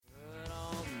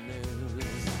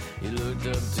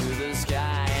looked up to the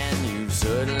sky and you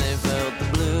certainly felt the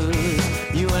blues.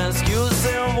 You ask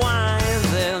yourself, why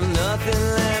is there nothing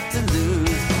left to lose?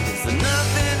 Is there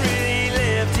nothing really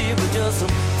left here but just some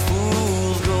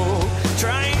fool's gold?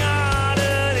 Trying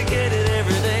harder to get it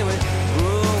every day we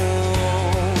grow.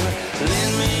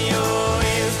 Lend me your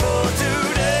ears for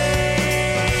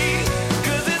today,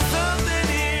 'cause it's something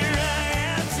here I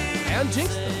have to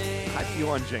Unjinxed them. You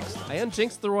unjinxed them. I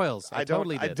unjinxed the Royals. I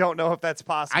totally did. I don't know if that's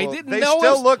possible. I didn't they know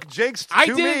still it was- look jinxed I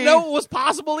to didn't me. know it was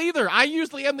possible either. I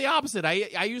usually am the opposite.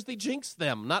 I usually jinx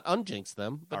them, not unjinx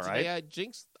them. But All right. today I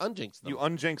unjinx them. You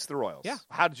unjinxed the Royals. Yeah.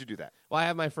 How did you do that? Well, I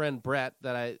have my friend Brett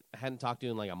that I hadn't talked to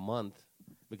in like a month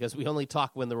because we only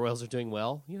talk when the Royals are doing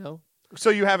well, you know. So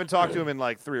you haven't talked to him in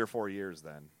like 3 or 4 years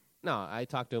then? No, I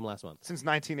talked to him last month. Since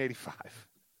 1985,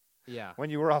 Yeah. when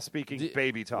you were all speaking Do-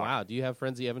 baby talk. Wow. Do you have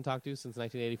friends you haven't talked to since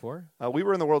 1984? We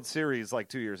were in the World Series like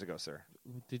 2 years ago, sir.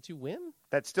 Did you win?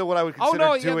 That's still what I would Oh, consider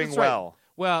no, yeah, doing that's right. well.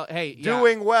 Well, hey. Yeah.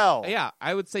 Doing well. Yeah,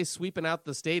 I would say sweeping out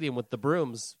the stadium with the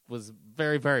brooms was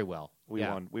very, very well. We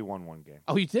Yeah. won. We won one game.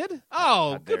 Oh, you did?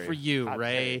 Oh, How good dare for you, How dare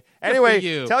Ray. you. Good Anyway, for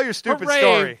you. tell your stupid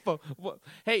Hooray. story.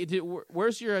 Hey,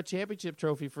 where's your championship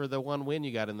trophy for the one win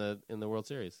you got in the World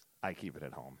Series? I keep it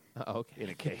at home Oh, okay. in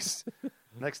a case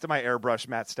next to my airbrush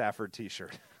Matt Stafford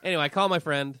T-shirt. Anyway, I call my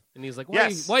friend, and he's like,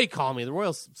 Yes. why you call me? The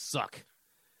Royals suck.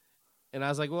 And I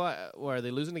was like, well, are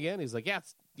they losing again? He's like, yeah,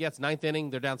 it's ninth inning.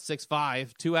 They're down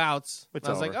 6-5, 2 outs. It's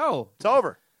And I was over. like, oh. It's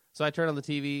over. So I turn on the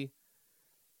TV,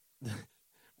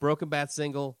 broken bat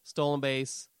single, stolen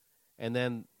base, and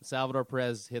then Salvador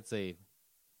Perez hits a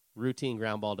routine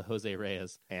ground ball to Jose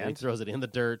Reyes. And he And? throws it in the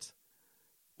dirt,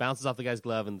 bounces off the guy's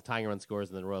glove, and the tying run scores,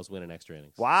 and the Royals win in extra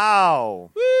innings.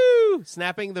 Wow. Woo!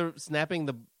 Snapping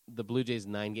the Blue Jays'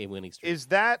 9-game winning streak. Is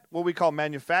that what we call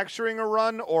manufacturing a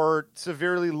run or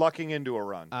severely lucking into a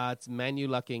run? It's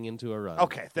Manu-lucking into a run.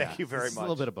 Okay, thank you very It's much. a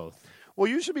little bit of both. Well,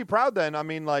 you should be proud then. I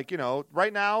mean, like, you know,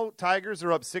 right now, Tigers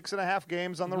are up 6.5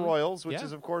 games on the Royals, which Yeah.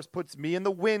 is, of course, puts me in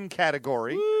the win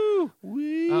category. Woo!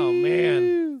 Oh,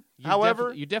 man.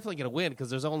 However, you're definitely going to win because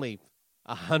there's only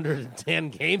 110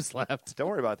 games left. don't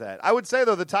worry about that. I would say,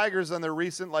 though, the Tigers on their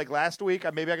recent, like last week,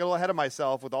 maybe I got a little ahead of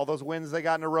myself with all those wins they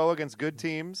got in a row against good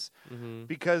teams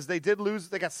because they did lose.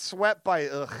 They got swept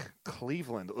by,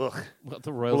 Cleveland. Well,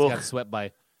 the Royals Ugh. got swept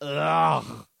by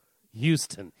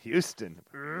Houston. Houston,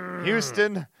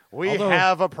 we Although-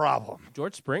 have a problem.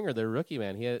 George Springer, their rookie,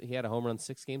 man, he had a home run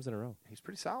 6 games in a row. He's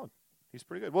pretty solid. He's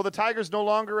pretty good. Well, the Tigers no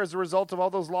longer, as a result of all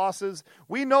those losses,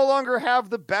 we no longer have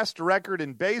the best record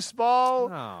in baseball.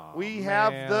 Oh, We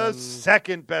have the man.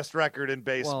 second best record in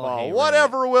baseball. Well, hey,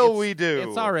 Whatever Ray, will we do?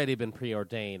 It's already been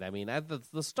preordained. I mean,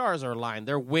 the stars are aligned.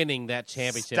 They're winning that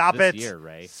championship Stop this it. year,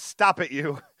 Ray. Stop it,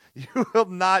 you. You will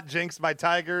not jinx my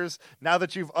Tigers now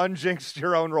that you've unjinxed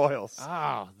your own Royals.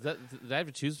 Oh, did I have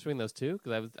to choose between those two?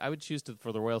 Because I would choose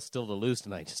for the Royals still to lose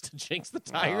tonight, just to jinx the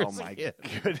Tigers. Oh, my again.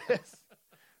 goodness.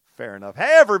 Fair enough.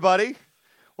 Hey, everybody.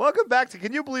 Welcome back to,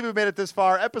 can you believe we made it this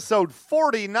far, episode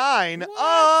 49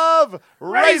 of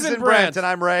Raisin Brent. And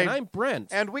I'm Ray. And I'm Brent.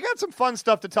 And we got some fun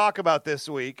stuff to talk about this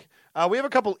week. We have a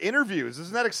couple interviews.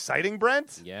 Isn't that exciting,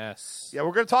 Brent? Yes. Yeah,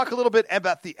 we're going to talk a little bit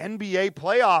about the NBA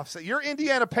playoffs. Your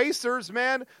Indiana Pacers,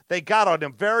 man, they got a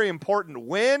very important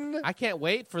win. I can't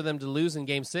wait for them to lose in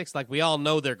Game 6 like we all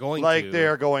know they're going Like to.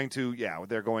 they're going to,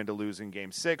 they're going to lose in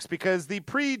Game 6 because the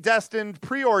predestined,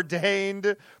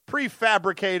 preordained,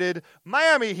 prefabricated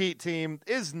Miami Heat team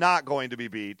is not going to be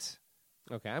beat.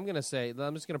 Okay, I'm just going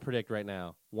to predict right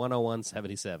now,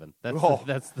 101-77. That's, Oh.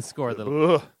 that's the score.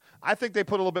 Ugh. I think they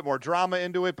put a little bit more drama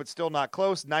into it, but still not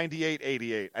close.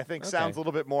 98-88. I think sounds a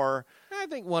little bit more. I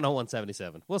think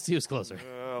 101-77. We'll see who's closer.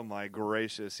 Oh my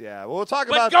gracious, yeah. Well, we'll talk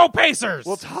But about go Pacers!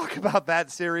 We'll talk about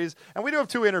that series, and we do have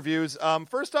 2 interviews.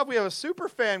 First off, we have a super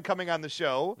fan coming on the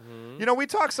show. You know, we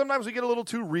talk. Sometimes we get a little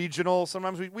too regional.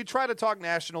 Sometimes we try to talk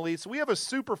nationally. So we have a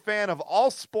super fan of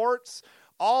all sports,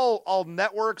 all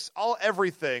networks, all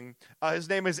everything. His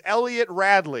name is Elliot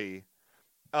Radley.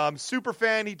 Super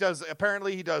fan. He does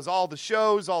all the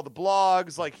shows, all the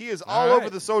blogs. Like, he is all over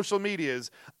the social medias.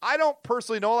 I don't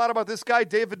personally know a lot about this guy.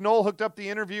 David Knoll hooked up the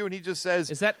interview, and he just says,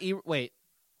 Is that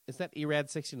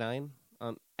Erad69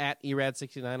 at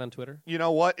Erad69 on Twitter? you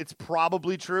know what? It's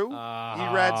probably true.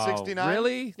 Erad69.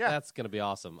 Really? Yeah. That's going to be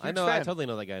awesome. I Huge know. I fan. totally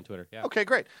know that guy on Twitter. Yeah. Okay,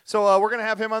 great. So we're going to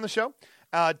have him on the show.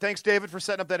 Thanks, David, for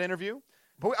setting up that interview.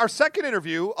 But our second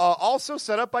interview, also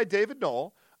set up by David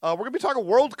Knoll. We're going to be talking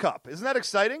World Cup. Isn't that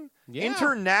exciting? Yeah.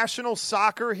 International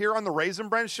soccer here on the Raisin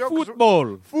Brand Show.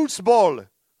 Football.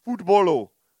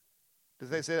 Footbolo. Does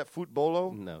they say that? Footbolo?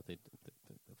 No, the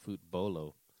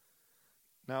footbolo.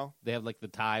 No? They have like the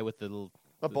tie with the little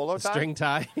The bolo tie? string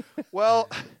tie. Well,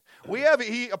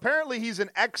 He's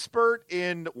an expert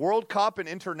in World Cup and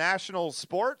international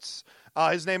sports.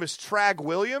 His name is Trag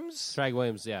Williams. Trag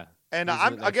Williams, yeah. And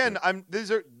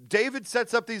David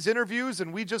sets up these interviews,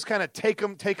 and we just kind of take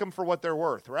them for what they're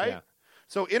worth, right? Yeah.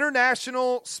 So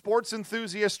international sports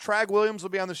enthusiast Trag Williams will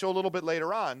be on the show a little bit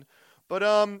later on. But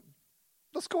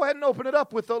let's go ahead and open it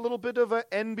up with a little bit of a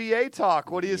NBA talk.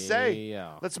 What do you say?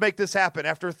 Yeah. Let's make this happen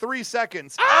after 3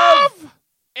 seconds Of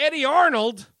Eddie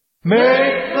Arnold.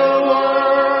 Make the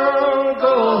world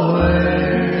go away.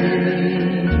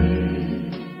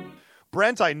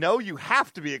 Brent, I know you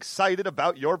have to be excited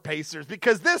about your Pacers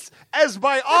because this, as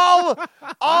by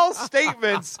all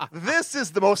statements, this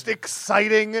is the most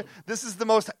exciting, this is the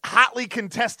most hotly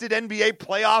contested NBA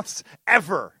playoffs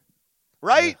ever,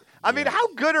 right? I mean, how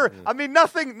good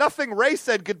nothing Ray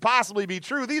said could possibly be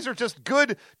true. These are just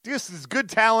good, this is good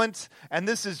talent, and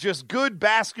this is just good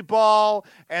basketball,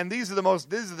 and these are the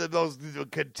most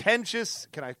contentious.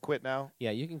 Can I quit now? Yeah,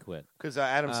 you can quit. Because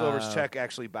Adam Silver's check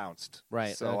actually bounced.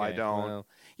 Right. So okay. I don't. Well,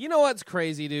 you know what's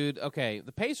crazy, dude? Okay,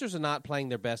 the Pacers are not playing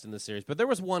their best in this series, but there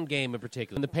was one game in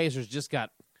particular, and the Pacers just got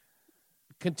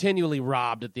continually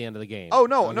robbed at the end of the game. Oh,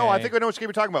 no, okay? no, I think I know which game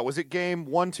you're talking about. Was it game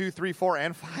 1, 2, 3, 4,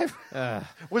 and 5?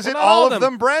 Was it not all of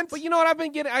them, Brent? But you know what?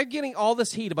 I'm getting all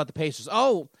this heat about the Pacers.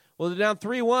 Oh, well, they're down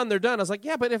 3-1. They're done. I was like,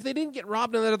 yeah, but if they didn't get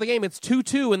robbed in the other game, it's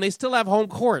 2-2, and they still have home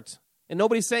court, and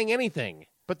nobody's saying anything.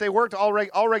 But they worked all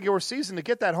regular season to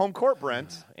get that home court,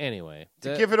 Brent. Anyway.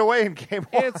 To give it away in game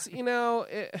 1. It's,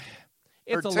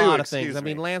 it's a Or lot two, of things. excuse I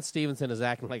mean, me. Lance Stevenson is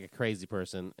acting like a crazy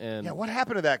person. And Yeah, what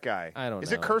happened to that guy? I don't Is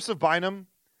know. it Curse of Bynum?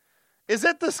 Is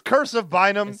it this Curse of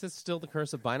Bynum? Is this still the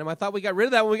curse of Bynum? I thought we got rid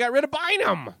of that when we got rid of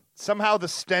Bynum. Somehow the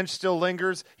stench still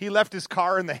lingers. He left his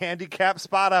car in the handicap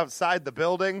spot outside the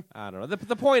building. I don't know.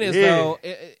 The point is, Yeah. though,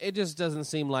 it just doesn't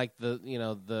seem like the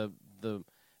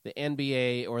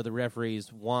NBA or the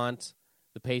referees want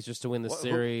the Pacers to win the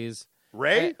series.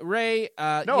 Ray? Ray.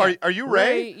 No, yeah. are you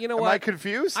Ray? You know Am what? I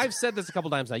confused? I've said this a couple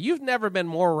times now. You've never been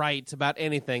more right about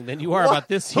anything than you are What? about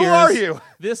this Who year's. are you?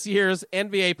 This year's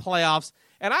NBA playoffs.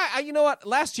 And I, you know what?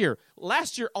 Last year,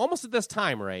 almost at this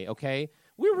time, Ray. Okay,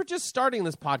 we were just starting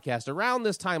this podcast around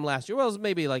this time last year. Well, it was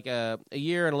maybe like a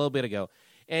year and a little bit ago.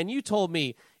 And you told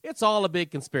me it's all a big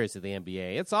conspiracy, the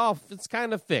NBA. It's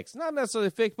kind of fixed. Not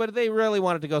necessarily fixed, but they really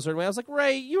wanted to go a certain way. I was like,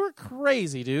 Ray, you were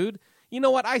crazy, dude. You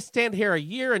know what? I stand here a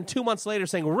year and 2 months later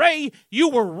saying, Ray, you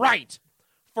were right.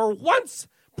 For once,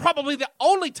 probably the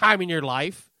only time in your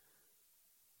life,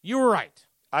 you were right.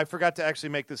 I forgot to actually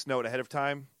make this note ahead of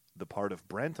time. The part of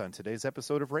Brent on today's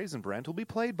episode of Raisin Brent will be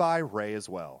played by Ray as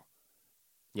well.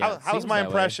 Yeah, How's my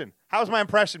impression? How's my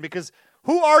impression? Because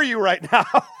who are you right now?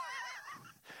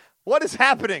 What is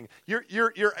happening?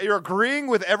 You're agreeing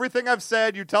with everything I've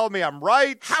said. You tell me I'm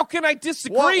right. How can I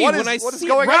disagree What when I is see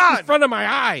going it right on? in front of my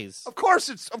eyes? Of course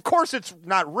it's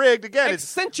not rigged. Again,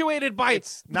 Accentuated by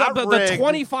it's not the rigged.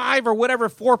 25 or whatever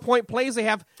 4-point plays they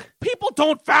have. People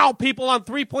don't foul people on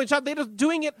 3-point shots. They're just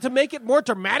doing it to make it more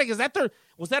dramatic. Was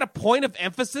that a point of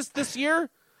emphasis this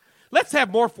year? Let's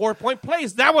have more 4-point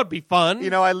plays. That would be fun. You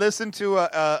know, I listened to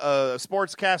a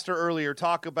sportscaster earlier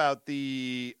talk about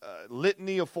the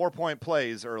litany of 4-point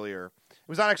plays earlier. It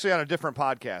was actually on a different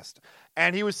podcast.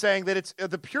 And he was saying that it's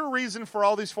the pure reason for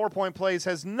all these 4-point plays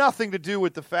has nothing to do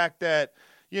with the fact that,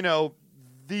 you know,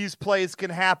 these plays can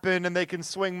happen and they can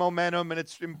swing momentum.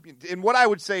 And what I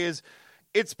would say is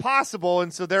it's possible,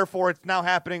 and so therefore it's now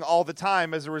happening all the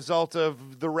time as a result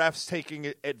of the refs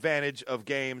taking advantage of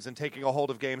games and taking a hold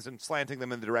of games and slanting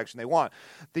them in the direction they want.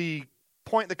 The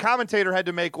point the commentator had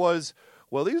to make was,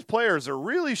 well, these players are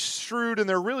really shrewd and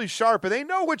they're really sharp, and they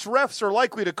know which refs are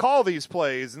likely to call these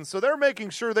plays, and so they're making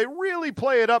sure they really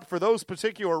play it up for those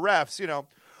particular refs, you know.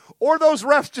 Or those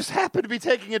refs just happen to be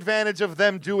taking advantage of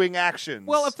them doing actions.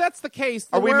 Well, if that's the case,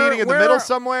 are then we meeting in the middle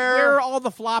somewhere? Where are all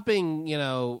the flopping,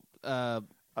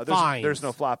 fines? There's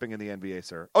no flopping in the NBA,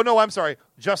 sir. Oh, no, I'm sorry.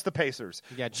 Just the Pacers.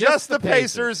 Yeah, just the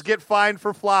Pacers get fined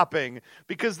for flopping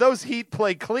because those Heat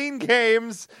play clean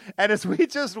games. And as we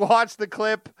just watched the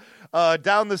clip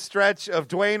down the stretch of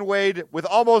Dwayne Wade with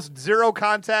almost zero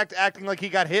contact, acting like he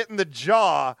got hit in the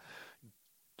jaw,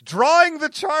 drawing the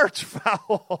charge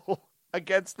foul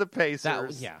against the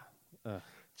Pacers.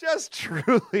 Just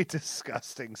truly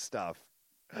disgusting stuff.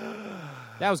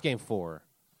 That was game 4.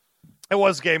 It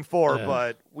was game 4,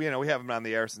 but we haven't been on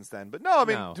the air since then. But no, I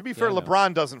mean, to be fair,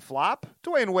 LeBron doesn't flop.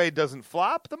 Dwayne Wade doesn't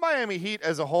flop. The Miami Heat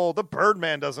as a whole, the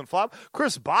Birdman doesn't flop.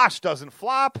 Chris Bosh doesn't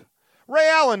flop. Ray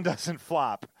Allen doesn't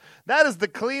flop. That is the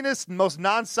cleanest, most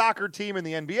non-soccer team in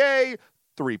the NBA.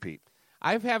 Three-peat.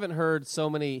 I haven't heard so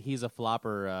many he's a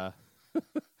flopper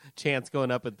chants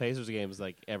going up in Pacers games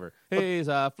like ever. He's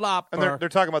a flop. And they're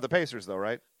talking about the Pacers, though,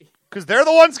 right? Because they're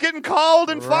the ones getting called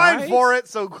and fined Right? for it,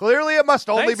 so clearly it must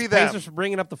only be them. Pacers for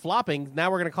bringing up the flopping. Now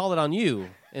we're going to call it on you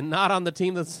and not on the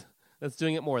team that's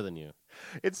doing it more than you.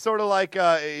 It's sort of like,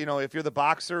 if you're the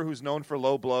boxer who's known for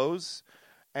low blows,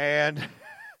 and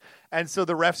so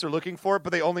the refs are looking for it,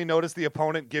 but they only notice the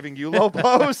opponent giving you low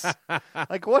blows.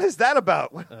 Like, what is that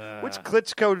about? Which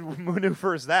Klitschko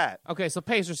maneuver is that? Okay, so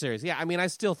Pacers series. Yeah, I mean, I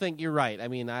still think you're right. I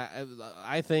mean,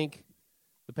 I think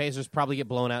the Pacers probably get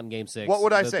blown out in Game 6. What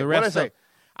would I say? What would I say?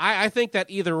 I think that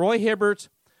either Roy Hibbert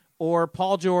or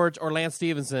Paul George or Lance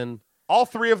Stevenson. All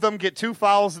three of them get 2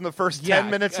 fouls in the first 10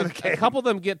 minutes of the game. A couple of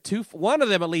them get one of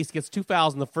them at least gets 2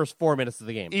 fouls in the first 4 minutes of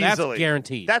the game. Easily. That's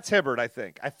guaranteed. That's Hibbert, I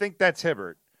think. I think that's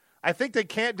Hibbert. I think they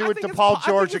can't do it to Paul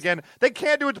George again. They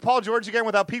can't do it to Paul George again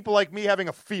without people like me having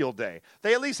a field day.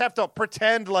 They at least have to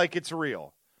pretend like it's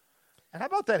real. And how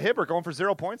about that Hibbert going for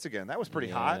 0 points again? That was pretty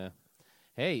hot.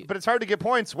 Hey. But it's hard to get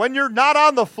points when you're not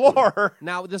on the floor.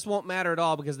 Now, this won't matter at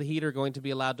all because the Heat are going to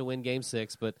be allowed to win Game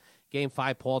 6, but Game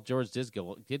 5, Paul George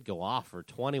did go off for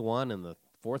 21 in the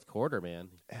fourth quarter, man.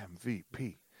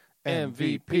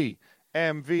 MVP.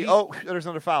 Oh, there's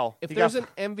another foul. If there's an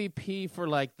MVP for,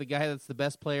 like, the guy that's the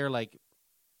best player, like,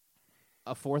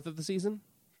 a fourth of the season,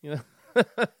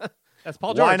 that's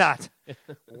Paul George. Why not?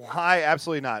 Why?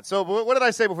 Absolutely not. So what did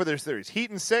I say before there's series?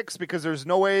 Heat in 6 because there's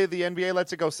no way the NBA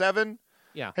lets it go 7?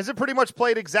 Yeah. Has it pretty much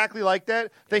played exactly like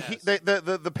that? Yes.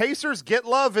 The Pacers get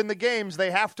love in the games they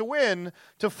have to win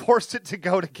to force it to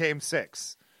go to Game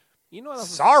 6. You know what else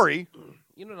Sorry.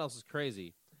 You know what else is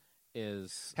crazy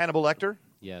is Hannibal Lecter.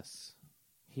 yes.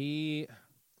 Hello,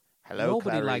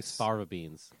 Nobody Clarice. likes fava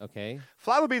beans, okay?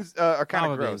 Flava beans are kind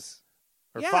Fava of gross.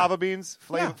 Or Yeah. fava beans,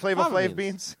 Flava fava Flav beans.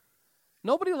 beans.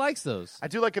 Nobody likes those. I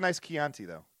do like a nice Chianti,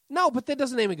 though. No, but that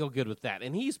doesn't even go good with that.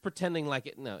 And he's pretending like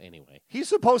it. No, anyway. He's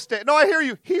supposed to. No, I hear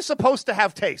you. He's supposed to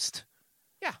have taste.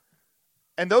 Yeah.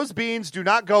 And those beans do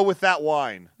not go with that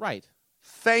wine. Right.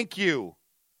 Thank you,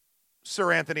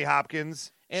 Sir Anthony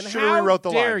Hopkins. And Should have how rewrote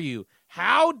the dare line. you?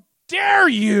 How dare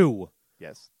you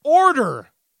Yes. order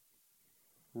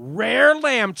rare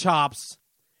lamb chops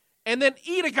and then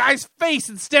eat a guy's face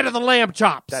instead of the lamb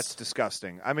chops? That's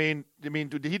disgusting. I mean, he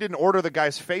didn't order the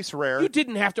guy's face rare. You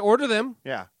didn't have to order them.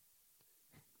 Yeah.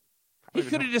 He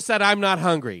could have just said, I'm not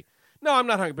hungry. No, I'm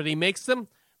not hungry. But he makes them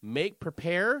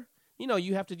prepare.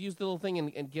 You have to use the little thing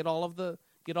and get all of the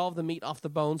meat off the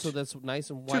bone so that's nice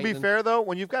and white. To be fair, though,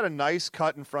 when you've got a nice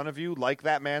cut in front of you like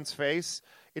that man's face,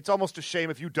 it's almost a shame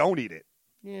if you don't eat it,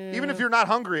 yeah. even if you're not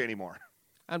hungry anymore.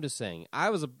 I'm just saying. I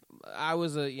was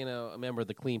a member of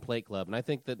the Clean Plate Club, and I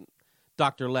think that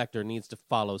Dr. Lecter needs to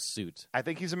follow suit. I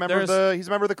think he's a member of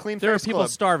the Clean There are Face people Club.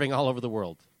 starving all over the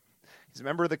world. He's a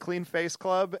member of the Clean Face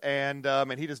Club, and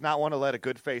he does not want to let a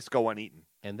good face go uneaten.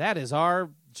 And that is our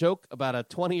joke about a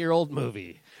 20-year-old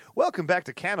movie. Welcome back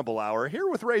to Cannibal Hour, here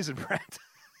with Raisin Bread.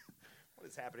 What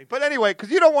is happening? But anyway, because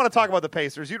you don't want to talk about the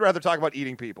Pacers, you'd rather talk about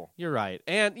eating people. You're right.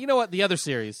 And you know what? The other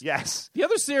series. Yes. The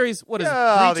other series, what is it?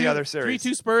 Oh, 3-2? the other series.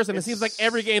 3-2 Spurs, and It's- it seems like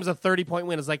every game's a 30-point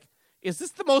win. It's like, is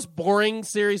this the most boring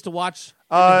series to watch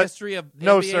in the history of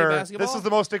No, NBA sir. basketball? This is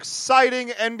the most exciting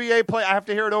NBA play. I have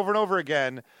to hear it over and over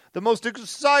again. The most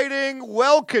exciting,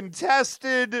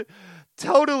 well-contested,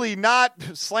 totally not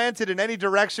slanted in any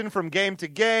direction from game to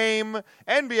game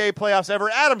NBA playoffs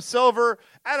ever. Adam Silver,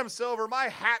 my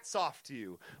hat's off to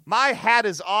you. My hat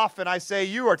is off, and I say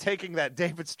you are taking that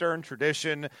David Stern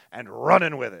tradition and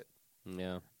running with it.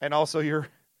 Yeah. And also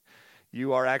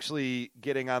you are actually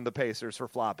getting on the Pacers for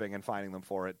flopping and finding them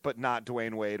for it, but not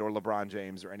Dwayne Wade or LeBron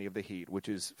James or any of the Heat, which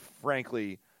is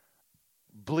frankly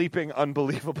bleeping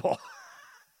unbelievable.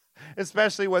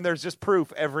 Especially when there's just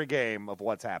proof every game of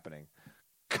what's happening.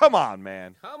 Come on,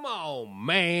 man. Come on,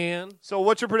 man. So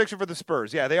what's your prediction for the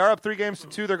Spurs? Yeah, they are up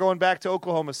 3-2. They're going back to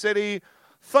Oklahoma City.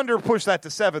 Thunder push that to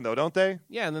 7, though, don't they?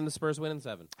 Yeah, and then the Spurs win in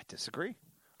 7. I disagree.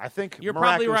 I think You're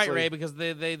probably right, miraculously- Ray, because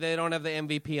they don't have the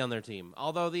MVP on their team.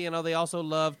 Although they also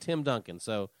love Tim Duncan,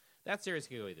 so that series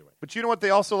could go either way. But you know what they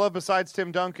also love besides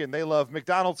Tim Duncan? They love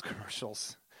McDonald's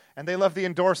commercials. And they love the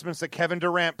endorsements that Kevin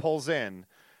Durant pulls in.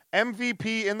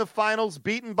 MVP in the finals,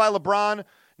 beaten by LeBron.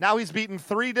 Now he's beaten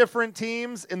 3 different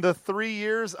teams in the 3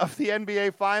 years of the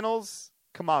NBA Finals.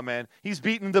 Come on, man. He's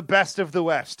beaten the best of the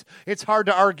West. It's hard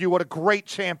to argue what a great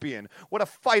champion, what a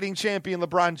fighting champion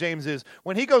LeBron James is.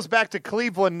 When he goes back to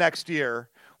Cleveland next year,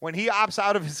 when he opts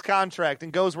out of his contract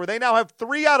and goes where they now have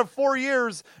 3 out of 4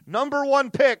 years,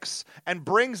 #1 picks, and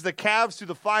brings the Cavs to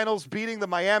the finals, beating the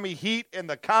Miami Heat in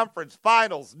the conference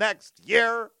finals next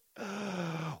year.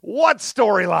 What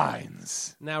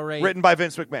storylines? Now, Ray, Written by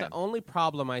Vince McMahon. the only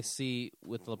problem I see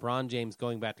with LeBron James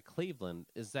going back to Cleveland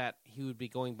is that he would be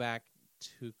going back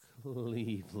to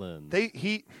Cleveland.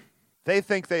 They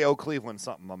think they owe Cleveland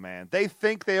something, my man. They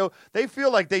think they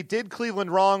feel like they did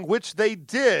Cleveland wrong, which they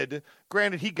did.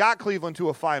 Granted, he got Cleveland to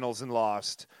a finals and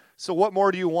lost. So what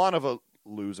more do you want of a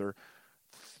loser?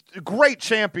 Great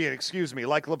champion,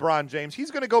 like LeBron James. He's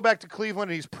going to go back to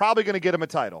Cleveland, and he's probably going to get him a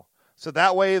title. So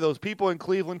that way those people in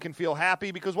Cleveland can feel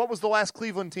happy, because what was the last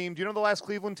Cleveland team? Do you know the last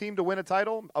Cleveland team to win a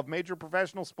title of major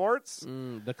professional sports?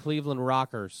 The Cleveland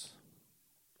Rockers.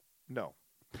 No.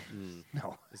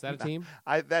 No. Is that a team?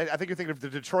 I think you're thinking of the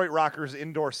Detroit Rockers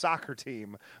indoor soccer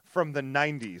team from the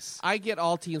 90s. I get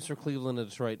all teams from Cleveland and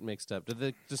Detroit mixed up.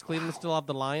 Does Cleveland still have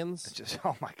the Lions?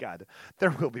 Oh, my God.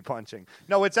 There will be punching.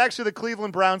 No, it's actually the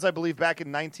Cleveland Browns, I believe, back in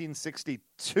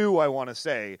 1962, I want to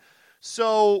say.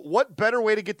 So what better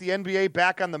way to get the NBA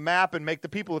back on the map and make the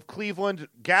people of Cleveland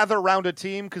gather around a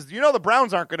team? Because the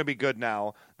Browns aren't going to be good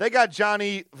now. They got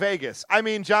Johnny Vegas. I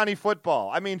mean Johnny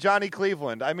Football. I mean Johnny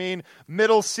Cleveland. I mean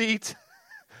middle seat.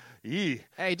 Yee.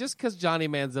 Hey, just because Johnny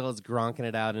Manziel is gronking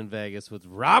it out in Vegas with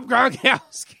Rob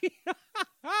Gronkowski.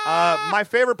 My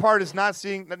favorite part is not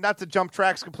to jump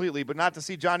tracks completely, but not to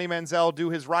see Johnny Manziel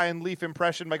do his Ryan Leaf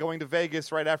impression by going to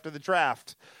Vegas right after the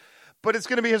draft. But it's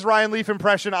going to be his Ryan Leaf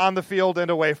impression on the field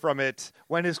and away from it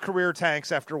when his career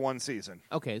tanks after one season.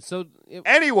 Okay, so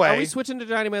anyway, are we switching to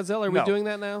Johnny Manziel? Are we doing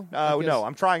that now? No,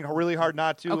 I'm trying really hard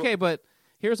not to. Okay, but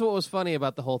here's what was funny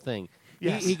about the whole thing.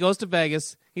 Yes. He goes to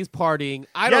Vegas. He's partying.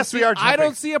 We are jumping. I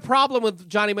don't see a problem with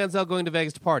Johnny Manziel going to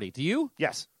Vegas to party. Do you?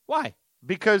 Yes. Why?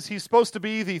 Because he's supposed to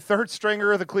be the third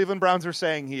stringer the Cleveland Browns are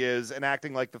saying he is, and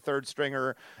acting like the third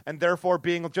stringer, and therefore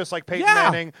being just like Peyton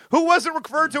Manning, who wasn't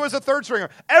referred to as a third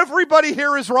stringer. Everybody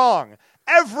here is wrong.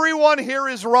 Everyone here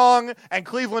is wrong, and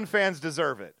Cleveland fans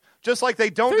deserve it. Just like they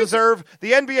don't deserve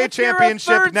the NBA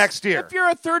championship next year. If you're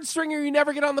a third stringer, you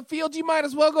never get on the field, you might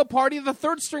as well go party. The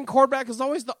third string quarterback is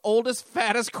always the oldest,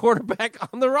 fattest quarterback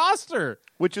on the roster.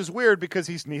 Which is weird because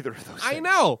he's neither of those things. I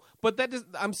know, but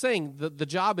I'm saying the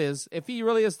job is, if he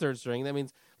really is third string, that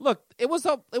means, look, it was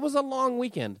a long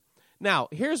weekend. Now,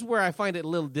 here's where I find it a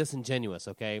little disingenuous,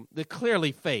 okay? They're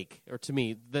clearly fake, or to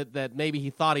me, that maybe he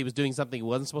thought he was doing something he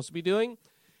wasn't supposed to be doing,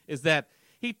 is that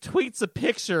he tweets a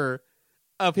picture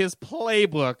of his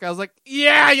playbook. I was like,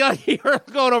 yeah, you're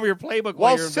going over your playbook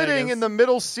while you're sitting Vegas. in the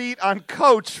middle seat on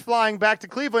coach flying back to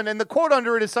Cleveland, and the quote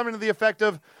under it is something to the effect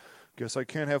of, guess I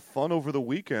can't have fun over the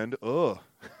weekend. Ugh.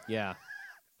 Yeah.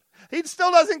 He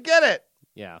still doesn't get it.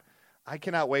 Yeah. I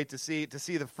cannot wait to see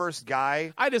the first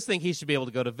guy. I just think he should be able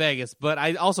to go to Vegas, but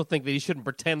I also think that he shouldn't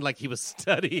pretend like he was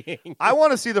studying. I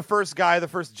want to see the first guy, the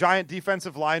first giant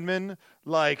defensive lineman,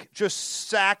 like just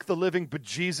sack the living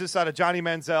bejesus out of Johnny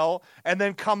Manziel and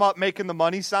then come up making the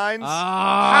money signs.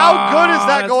 How good is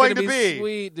that going to be?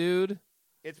 Sweet, dude.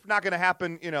 It's not going to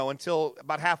happen, until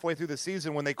about halfway through the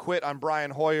season when they quit on Brian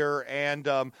Hoyer and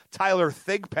Tyler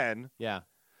Thigpen. Yeah.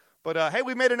 But hey,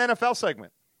 we made an NFL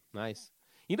segment. Nice.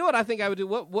 You know what I think I would do?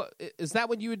 What is that?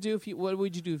 What you would do what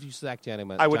would you do if you sacked Johnny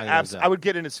Manziel? I would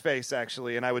get in his face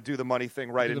actually, and I would do the money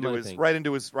thing right into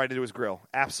his grill.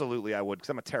 Absolutely, I would, because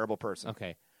I'm a terrible person.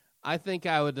 Okay, I think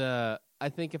I would. I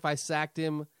think if I sacked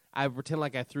him, I would pretend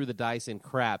like I threw the dice in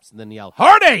craps and then yell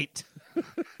 "Hard 8!" All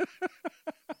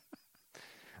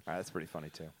right, that's pretty funny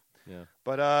too. Yeah,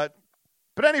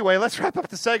 But anyway, let's wrap up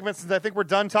the segment since I think we're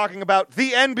done talking about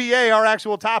the NBA, our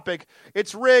actual topic.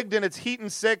 It's rigged and it's Heat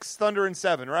in 6, Thunder in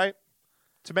 7, right?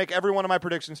 To make every one of my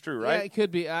predictions true, right? Yeah, it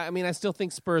could be. I mean, I still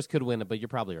think Spurs could win it, but you're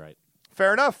probably right.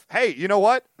 Fair enough. Hey, you know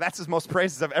what? That's as most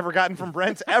praises I've ever gotten from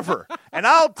Brent ever. And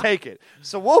I'll take it.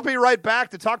 So we'll be right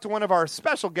back to talk to one of our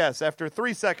special guests after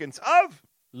 3 seconds of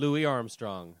Louis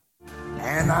Armstrong.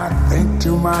 And I think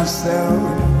to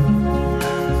myself,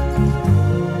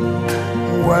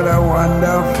 what a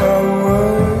wonderful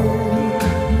world.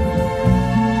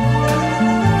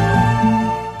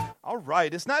 All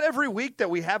right. It's not every week that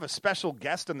we have a special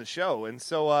guest on the show, and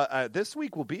so this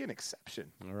week will be an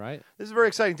exception. All right. This is very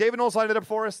exciting. David Knowles lined it up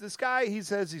for us. This guy, he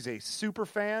says he's a super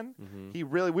fan. Mm-hmm.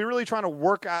 We're really trying to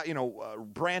work out,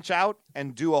 branch out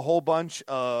and do a whole bunch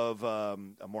of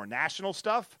more national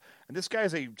stuff. And this guy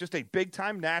is just a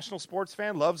big-time national sports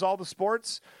fan, loves all the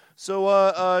sports.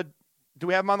 So do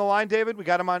we have him on the line, David? We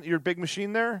got him on your big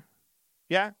machine there?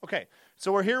 Yeah? Okay.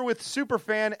 So we're here with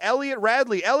superfan Elliot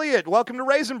Radley. Elliot, welcome to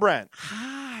Raisin Brent.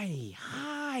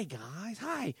 Hi, guys.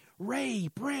 Hi, Ray,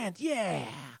 Brent, yeah.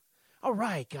 All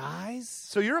right, guys.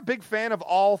 So you're a big fan of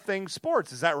all things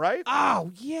sports, is that right?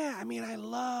 Oh, yeah. I mean, I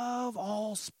love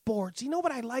all sports. You know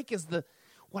what I like is the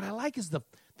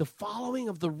following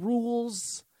of the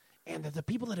rules and the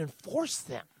people that enforce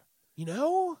them. You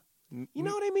know? You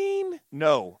know what I mean?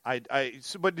 No,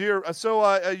 but you're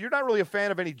not really a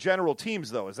fan of any general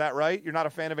teams, though. Is that right? You're not a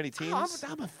fan of any Oh, teams?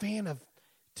 I'm a fan of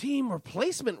team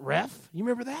replacement ref. You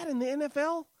remember that in the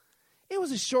NFL? It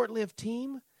was a short-lived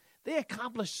team. They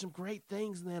accomplished some great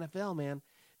things in the NFL, man.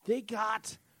 They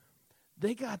got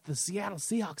the Seattle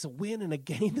Seahawks a win in a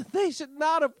game that they should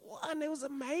not have won. It was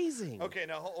amazing. Okay,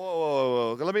 now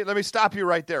whoa. Let me stop you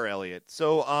right there, Elliot.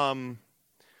 So,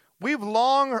 we've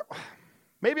long.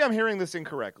 Maybe I'm hearing this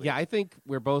incorrectly. Yeah, I think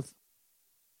we're both.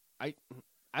 I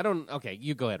don't. Okay,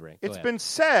 you go ahead, Ray. Go It's ahead. been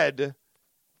said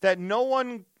that no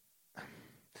one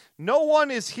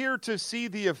is here to see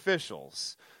the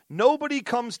officials. Nobody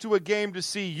comes to a game to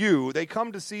see you. They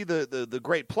come to see the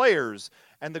great players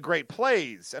and the great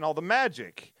plays and all the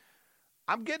magic.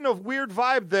 I'm getting a weird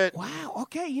vibe that Wow.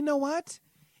 Okay, you know what?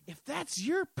 If that's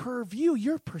your purview,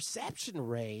 your perception,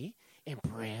 Ray and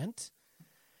Brent,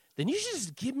 then you should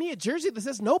just give me a jersey that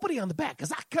says nobody on the back,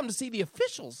 because I come to see the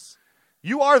officials.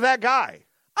 you are that guy.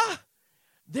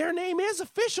 Their name is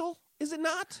official, is it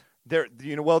not?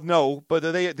 No, but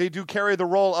they do carry the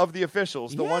role of the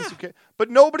officials, the ones Yeah. who but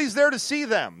nobody's there to see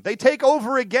them. They take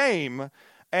over a game,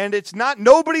 and it's not.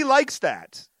 Nobody likes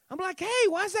that. I'm like, hey,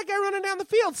 why is that guy running down the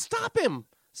field? Stop him.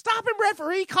 Stop him,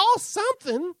 referee. Call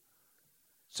something.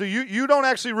 So you don't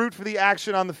actually root for the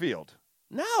action on the field.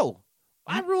 No.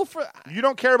 I rule for You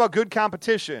don't care about good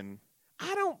competition.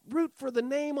 I don't root for the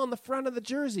name on the front of the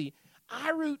jersey.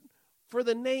 I root for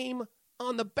the name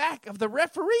on the back of the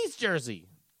referee's jersey.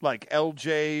 Like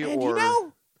LJ And or you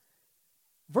know,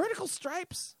 vertical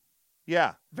stripes,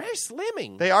 yeah, very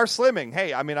slimming. they are slimming.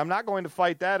 Hey, I mean, I'm not going to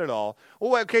fight that at all.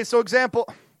 Oh, okay. So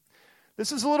example,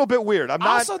 this is a little bit weird. I'm not.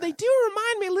 Also, they do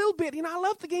remind me a little bit. You know, I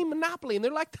love the game Monopoly, and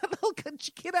they're like that little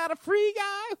get out of free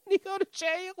guy when you go to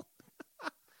jail.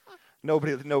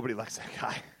 Nobody likes that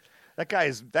guy. That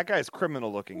guy is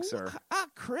criminal looking, sir.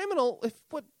 Criminal. If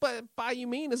what by you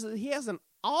mean is that he has an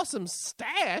awesome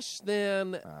stash,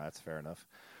 then That's fair enough.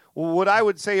 Well, what I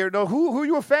would say, who are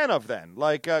you a fan of then?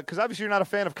 Like, because obviously you're not a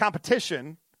fan of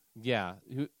competition. Yeah.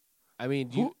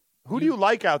 Who do you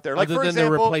like out there? Like, other for than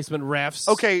example, the replacement refs.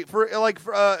 okay,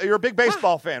 you're a big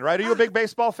baseball fan, right? Are you a big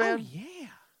baseball fan? oh yeah.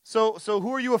 So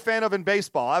who are you a fan of in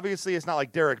baseball? Obviously, it's not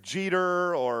like Derek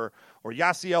Jeter or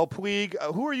Yasiel Puig.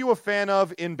 Who are you a fan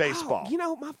of in baseball? Oh, you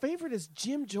know, my favorite is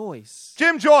Jim Joyce.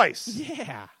 Jim Joyce.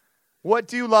 Yeah. What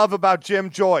do you love about Jim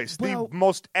Joyce? Well-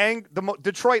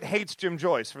 Detroit hates Jim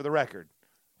Joyce, for the record,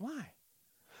 Why?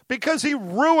 because he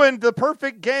ruined the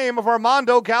perfect game of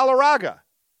Armando Galarraga.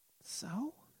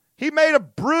 So? He made a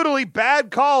brutally bad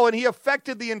call, and he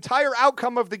affected the entire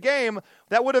outcome of the game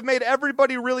that would have made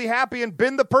everybody really happy and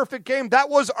been the perfect game. That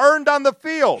was earned on the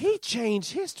field. He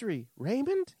changed history,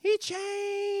 Raymond. He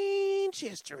changed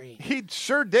history. He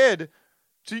sure did.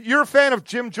 So you're a fan of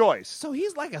Jim Joyce. So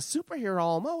he's like a superhero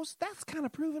almost. That's kind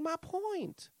of proving my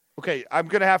point. Okay, I'm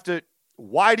going to have to.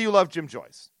 Why do you love Jim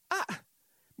Joyce?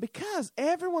 Because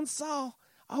everyone saw,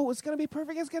 oh, it's going to be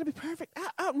perfect. It's going to be perfect.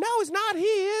 Oh, no, it's not. He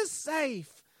is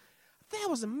safe. That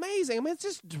was amazing. I mean, it's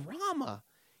just drama.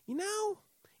 You know?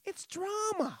 It's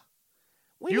drama.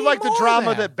 We You need like the more of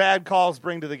drama that bad calls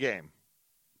bring to the game.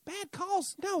 Bad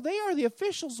calls? No, they are the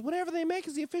officials. Whatever they make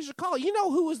is the official call. You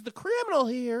know who was the criminal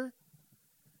here?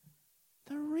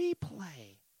 The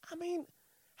replay. I mean,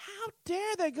 how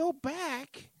dare they go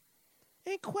back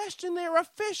and question their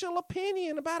official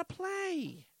opinion about a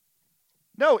play?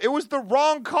 No, it was the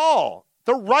wrong call.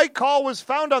 The right call was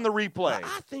found on the replay. Well,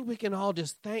 I think we can all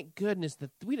just thank goodness that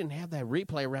we didn't have that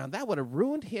replay around. That would have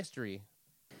ruined history.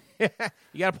 You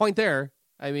got a point there.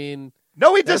 I mean,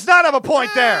 No, he does not have a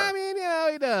point there. I mean, you know,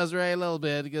 he does, right? A little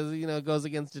bit because it goes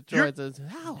against Detroit. So it's,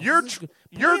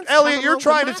 You're Elliot. You're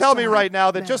trying to tell me right now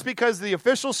that just because the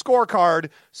official scorecard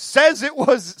says it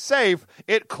was safe,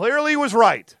 it clearly was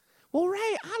right. Well,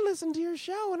 Ray, I listened to your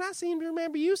show, and I seem to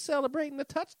remember you celebrating the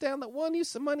touchdown that won you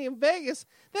some money in Vegas.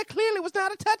 That clearly was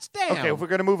not a touchdown. Okay, if we're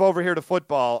going to move over here to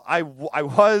football, I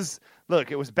was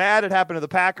look. It was bad. It happened to the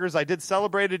Packers. I did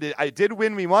celebrate it. I did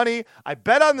win me money. I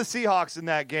bet on the Seahawks in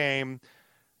that game.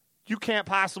 You can't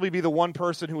possibly be the one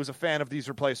person who was a fan of these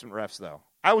replacement refs, though.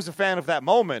 I was a fan of that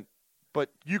moment, but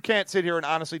you can't sit here and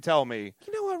honestly tell me.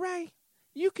 You know what, Ray?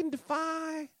 You can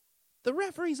defy the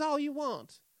referees all you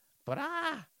want, but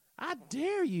I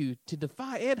dare you to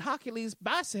defy Ed Hockley's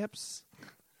biceps.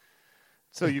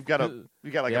 So you got like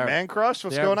They a are- man crush?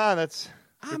 What's they are- going on? That's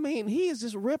I mean, he is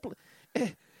just rippling.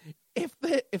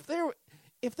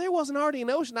 If there wasn't already an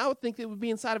ocean, I would think it would be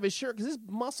inside of his shirt because his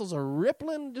muscles are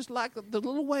rippling just like the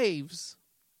little waves.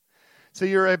 so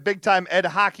you're a big time Ed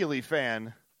Hockley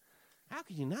fan. How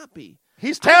could you not be?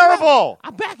 He's terrible.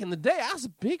 Back in the day, I was a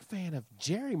big fan of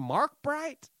Jerry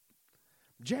Markbright.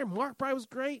 Jerry Markbright was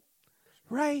great.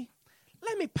 Ray,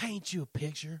 let me paint you a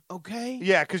picture, okay?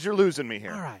 Yeah, because you're losing me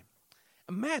here. All right.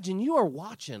 Imagine you are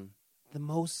watching the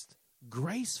most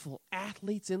graceful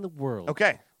athletes in the world.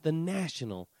 Okay. The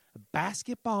National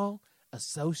Basketball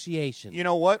Association. You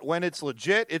know what? When it's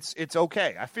legit, it's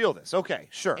okay. I feel this. Okay,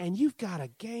 sure. And you've got a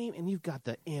game, and you've got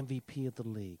the MVP of the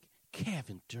league,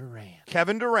 Kevin Durant.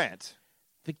 Kevin Durant.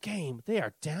 The game, they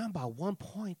are down by 1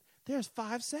 point. There's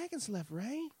 5 seconds left,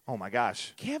 Ray. Oh, my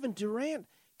gosh. Kevin Durant,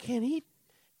 can he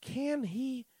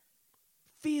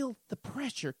feel the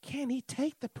pressure? Can he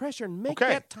take the pressure and make Okay.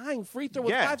 that tying free throw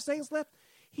with Yeah. 5 seconds left?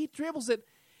 He dribbles it.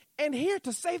 And here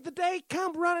to save the day,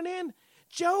 come running in,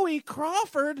 Joey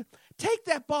Crawford. Take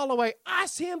that ball away.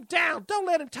 Ice him down. Don't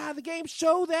let him tie the game.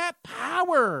 Show that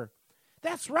power.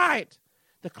 That's right.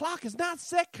 The clock is not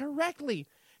set correctly.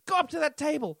 Go up to that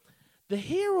table. The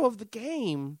hero of the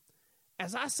game,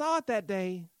 as I saw it that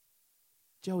day,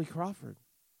 Joey Crawford.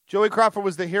 Joey Crawford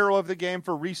was the hero of the game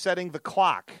for resetting the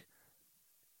clock.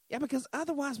 Yeah, because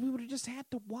otherwise we would have just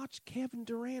had to watch Kevin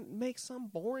Durant make some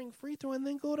boring free throw and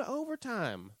then go to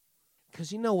overtime.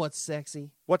 Because you know what's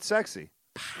sexy? What's sexy?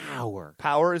 Power.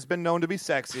 Power has been known to be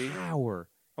sexy. Power.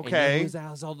 Okay. And who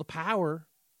has all the power?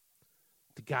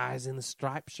 The guys in the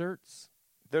striped shirts.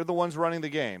 They're the ones running the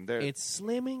game. It's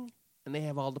slimming, and they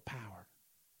have all the power.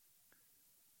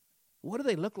 What do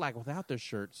they look like without their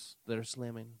shirts that are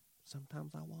slimming?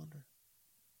 Sometimes I wonder.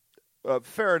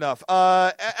 Fair enough.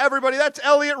 Everybody, that's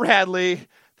Elliot Radley.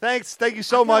 Thanks. Thank you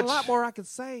so I've got much. a lot more I could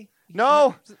say.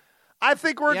 No. I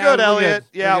think we're Yeah, good, we're Elliot.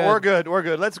 good. Yeah, We're we're good. We're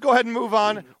good. Let's go ahead and move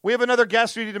on. We have another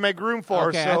guest we need to make room for.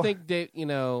 Okay, so. I think,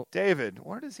 David,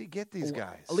 where does he get these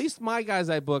guys? at least my guys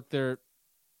I booked, they're,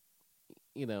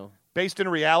 Based in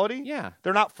reality? yeah.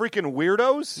 They're not freaking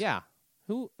weirdos? Yeah.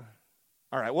 Who?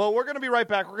 All right. Well, we're going to be right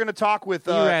back. We're going to talk with.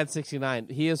 Erad69.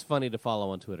 He is funny to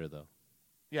follow on Twitter, though.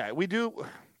 Yeah, we do.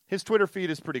 His Twitter feed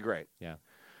is pretty great. Yeah.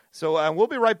 So we'll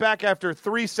be right back after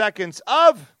 3 seconds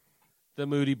of The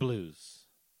Moody Blues.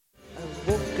 I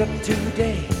woke up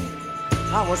today,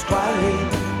 I was crying,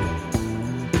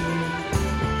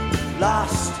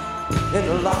 lost in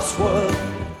a lost world.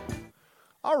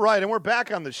 All right, and we're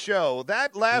back on the show.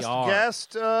 That last We are.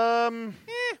 guest, We're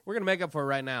going to make up for it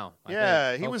right now. I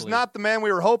yeah, think, he was hopefully. not the man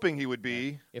we were hoping he would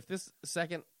be. If this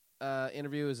second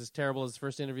interview is as terrible as the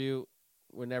first interview,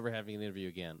 we're never having an interview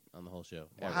again on the whole show.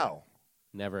 Ever. Wow.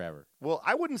 Never, ever. Well,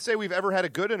 I wouldn't say we've ever had a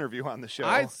good interview on the show.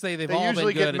 I'd say they've they all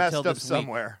usually been good get messed until up this week.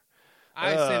 somewhere.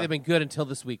 I'd say they've been good until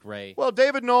this week, Ray. Well,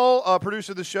 David Knoll,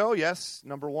 producer of the show, yes,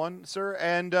 number one, sir,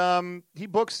 and he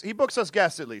books us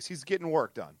guests at least. He's getting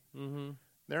work done. Mm-hmm.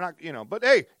 They're not, but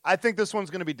hey, I think this one's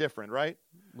going to be different, right?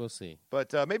 We'll see.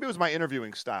 But maybe it was my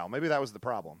interviewing style. Maybe that was the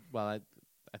problem. Well,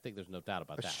 I think there's no doubt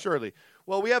about that. Surely.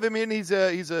 Well, we have him in. We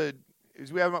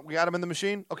got him in the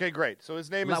machine. Okay, great. So his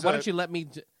name is. Why don't you let me?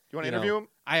 You want to interview him?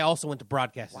 I also went to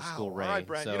broadcasting Wow. school, Ray. All right,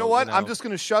 Brent. So, you know what? I'm just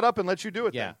going to shut up and let you do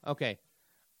it. Yeah. Then. Okay.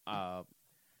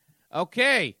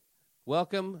 Okay.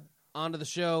 Welcome onto the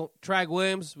show, Trag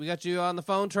Williams. We got you on the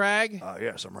phone, Trag.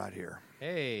 Yes, I'm right here.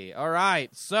 Hey. All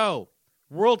right. So,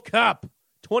 World Cup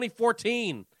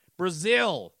 2014,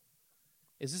 Brazil.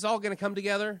 Is this all going to come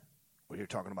together? Well, you're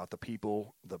talking about the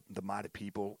people, the mighty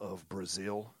people of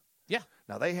Brazil. Yeah.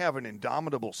 Now, they have an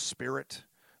indomitable spirit.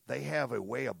 They have a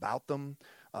way about them.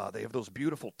 They have those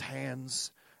beautiful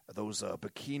tans, those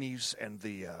bikinis, and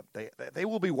they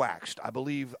will be waxed. I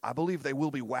believe they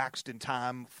will be waxed in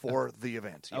time for the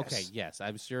event. Yes. Okay, yes.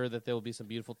 I'm sure that there will be some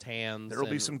beautiful tans. There will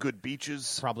be and some good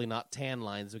beaches. Probably not tan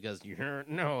lines because you're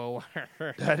no.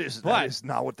 That is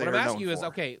not what they what are I'm known asking you is, for.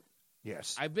 okay,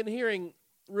 Yes. I've been hearing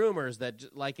rumors that,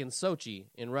 like in Sochi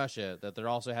in Russia, that they're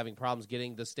also having problems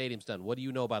getting the stadiums done. What do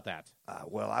you know about that?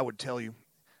 Well, I would tell you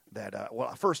that,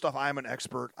 first off, I am an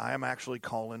expert. I am actually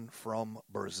calling from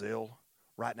Brazil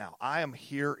right now. I am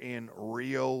here in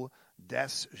Rio de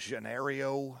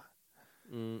Janeiro.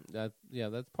 That's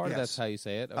part of Yes. that's how you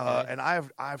say it. Okay. And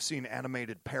I've seen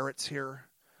animated parrots here,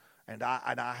 and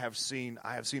I have seen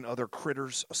other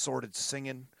critters assorted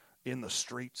singing in the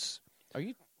streets. Are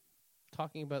you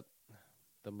talking about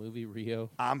the movie Rio?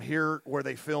 I'm here where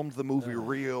they filmed the movie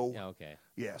Rio. Yeah, okay.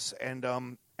 Yes, and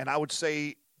I would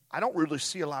say I don't really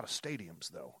see a lot of stadiums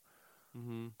though.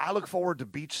 Mm-hmm. I look forward to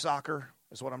beach soccer,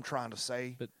 is what I'm trying to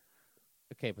say. But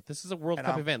this is a World And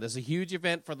Cup I'm- event. This is a huge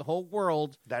event for the whole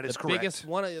world. That is the correct. Biggest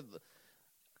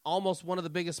almost one of the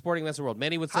biggest sporting events in the world.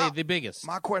 Many would say the biggest.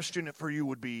 My question for you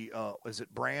would be: is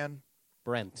it Brent.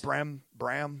 Bram?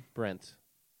 Brent.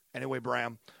 Anyway,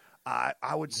 Bram.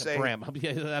 I would say Bram. I'm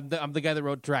the guy that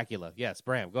wrote Dracula. Yes,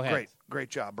 Bram. Go ahead. Great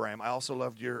job, Bram. I also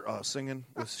loved your singing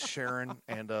with Sharon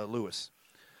and Lewis.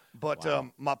 But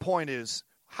my point is,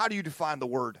 how do you define the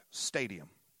word stadium?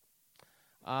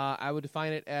 I would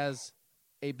define it as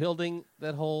a building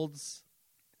that holds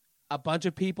a bunch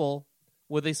of people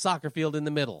with a soccer field in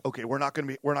the middle. Okay, we're not going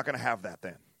to have that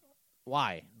then.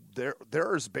 Why?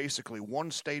 There is basically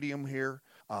one stadium here.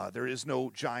 There is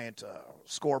no giant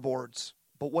scoreboards.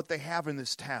 But what they have in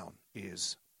this town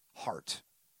is heart.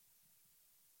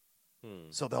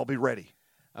 So they'll be ready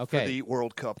for the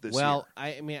World Cup this year. Well,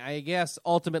 I guess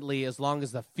ultimately, as long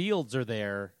as the fields are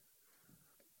there,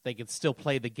 they can still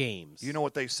play the games. You know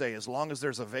what they say, as long as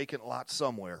there's a vacant lot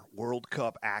somewhere, World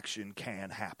Cup action can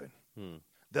happen.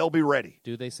 They'll be ready.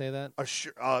 Do they say that?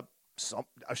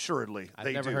 Assuredly, I've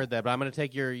they never do. heard that, but I'm going to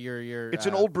take your. It's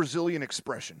an old Brazilian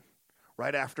expression.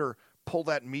 Right after, pull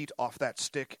that meat off that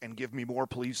stick and give me more,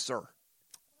 please, sir.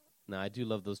 No, I do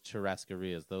love those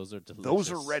churrascarias. Those are delicious.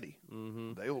 Those are ready.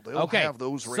 Mm-hmm. They'll have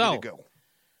those ready to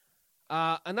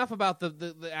go. Enough about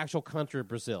the actual country of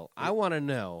Brazil. I want to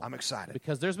know. I'm excited.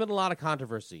 Because there's been a lot of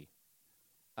controversy.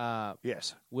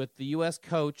 Yes. With the U.S.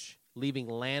 coach leaving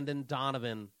Landon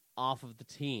Donovan off of the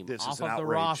team, This off is an of the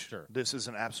outrage. roster. This is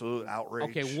an absolute outrage.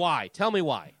 Okay, why? Tell me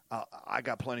why. I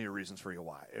got plenty of reasons for you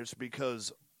why. It's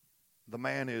because the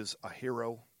man is a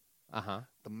hero. Uh-huh.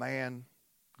 The man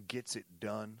gets it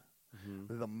done.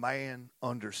 Mm-hmm. The man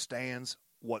understands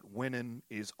what winning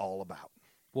is all about.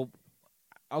 Well,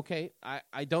 okay,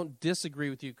 I don't disagree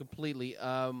with you completely.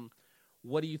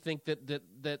 What do you think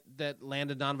that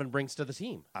Landon Donovan brings to the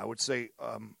team? I would say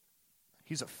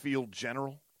he's a field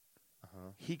general.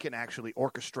 He can actually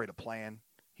orchestrate a plan.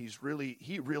 He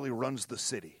really runs the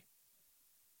city.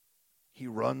 He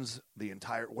runs the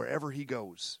entire wherever he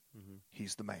goes.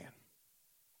 He's the man.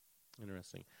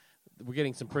 Interesting. We're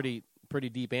getting some pretty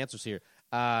deep answers here.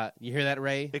 You hear that,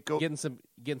 Ray? Getting some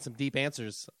deep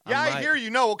answers. Yeah, I hear you.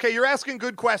 No, okay, you're asking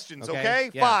good questions. Okay,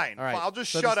 Yeah. fine. All right. I'll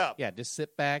just So shut up. Yeah, just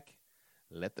sit back,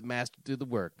 let the master do the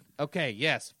work. Okay,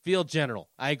 yes, field general.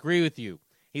 I agree with you.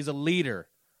 He's a leader.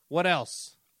 What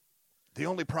else? The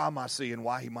only problem I see and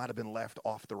why he might have been left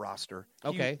off the roster.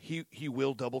 Okay. He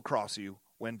will double cross you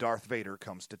when Darth Vader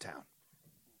comes to town.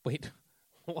 Wait,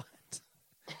 what?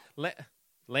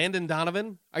 Landon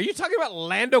Donovan? Are you talking about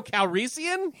Lando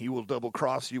Calrissian? He will double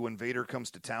cross you when Vader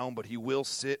comes to town, but he will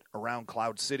sit around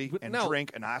Cloud City and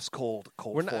drink an ice cold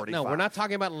Colt 45. No, we're not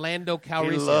talking about Lando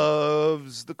Calrissian. He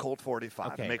loves the Colt 45.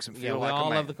 Okay. It makes him Yeah, feel we like all a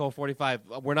man. love the Colt 45.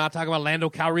 We're not talking about Lando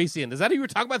Calrissian. Is that who you were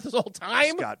talking about this whole time?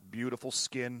 He's got beautiful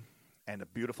skin and a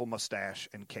beautiful mustache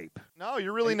and cape. No,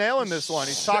 you're really nailing this one.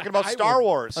 He's talking about I Star will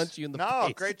Wars. punch you in the no,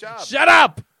 face. great job. Shut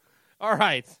up! All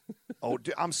right. Oh,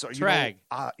 I'm sorry. Trag.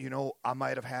 I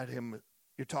might have had him.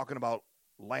 You're talking about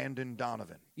Landon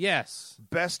Donovan. Yes.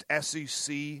 Best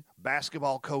SEC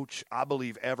basketball coach, I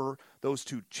believe, ever. Those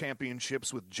two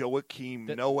championships with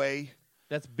Joakim Noe.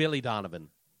 That's Billy Donovan.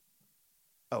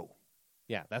 Oh.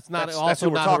 Yeah, that's not That's also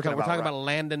who we're not talking we're talking about, right? about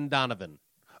Landon Donovan.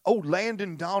 Oh,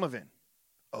 Landon Donovan.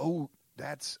 Oh,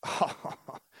 that's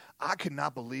I could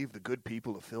not believe the good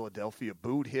people of Philadelphia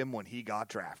booed him when he got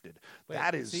drafted. Wait,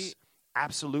 that is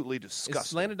absolutely disgusting.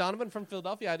 Is Landon Donovan from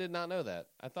Philadelphia? I did not know that.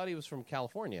 I thought he was from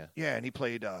California. Yeah, and he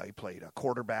played a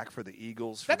quarterback for the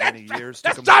Eagles for many years.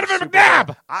 That's Took him to the Donovan Super Bowl.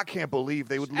 McNabb! I can't believe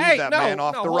they would leave Hey, that no, man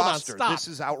off no, the hold on, roster. stop. This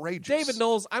is outrageous. David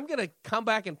Knowles, I'm going to come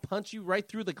back and punch you right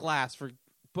through the glass for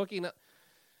booking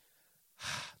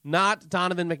not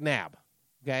Donovan McNabb,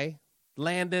 okay?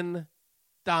 Landon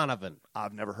Donovan.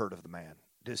 I've never heard of the man.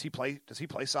 Does he play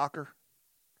soccer?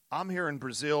 I'm here in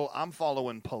Brazil. I'm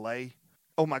following Pelé.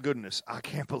 Oh, my goodness. I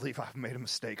can't believe I've made a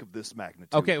mistake of this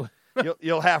magnitude. Okay.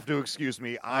 You'll have to excuse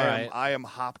me. right. I am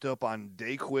hopped up on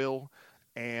Dayquil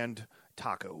and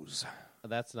tacos.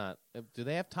 That's not. Do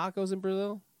they have tacos in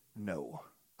Brazil? No.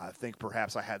 I think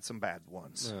perhaps I had some bad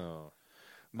ones. No.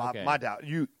 My doubt.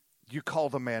 You call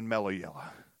the man Mellow Yellow.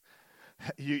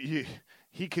 He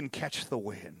can catch the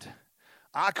wind.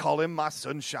 I call him my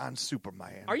Sunshine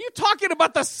Superman. Are you talking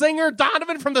about the singer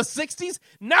Donovan from the 60s?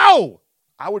 No!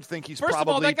 I would think he's First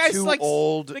probably of all, that guy's too like,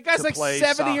 old the guy's to like play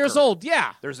 70 years soccer. old.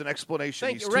 Yeah. There's an explanation.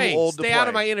 Thank He's you, too Ray. old to Stay play. out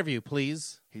of my interview,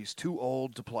 please. He's too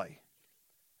old to play.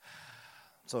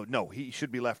 So, no, he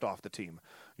should be left off the team.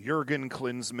 Jurgen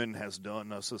Klinsmann has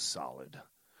done us a solid.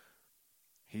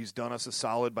 He's done us a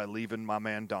solid by leaving my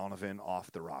man Donovan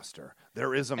off the roster.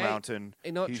 There is a mountain.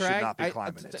 You know, he Trag, should not be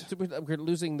climbing it. We're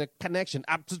losing the connection.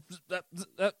 We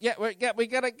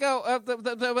gotta go.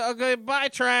 Okay, bye,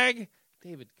 Trag.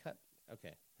 David, cut.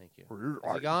 Okay, thank you.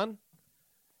 Is he gone?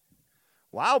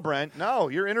 Wow, Brent. No,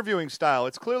 your interviewing style.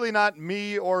 It's clearly not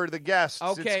me or the guests.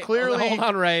 Okay, It's clearly. hold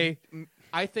on, Ray.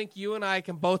 I think you and I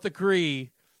can both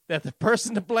agree that the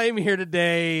person to blame here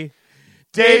today,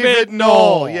 David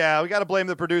Knoll. Knoll. Yeah, we got to blame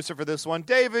the producer for this one.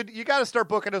 David, you got to start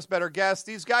booking us better guests.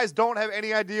 These guys don't have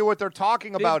any idea what they're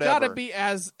talking They've about got to ever. be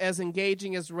as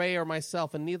engaging as Ray or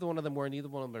myself, and neither one of them were. Neither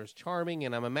one of them is charming,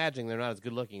 and I'm imagining they're not as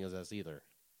good looking as us either.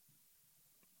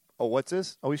 Oh, what's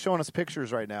this? Oh, he's showing us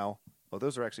pictures right now. Oh,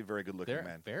 those are actually very good looking, They're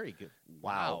man. very good.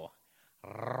 Wow.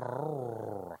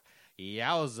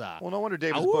 Yowza. Well, no wonder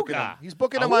David's Auga. booking them. He's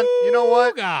booking them on. You know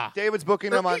what? Auga. David's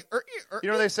booking them on. You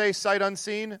know they say sight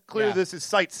unseen. Clearly, Yeah. this is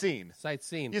sight seen. Sight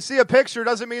seen. You see a picture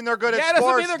doesn't mean they're good Yeah, at it doesn't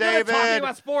sports, mean they're good at David. talking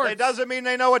about sports. It doesn't mean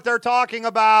they know what they're talking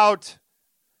about.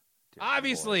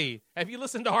 Obviously, have you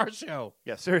listened to our show?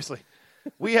 Yeah, seriously.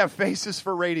 We have faces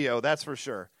for radio, that's for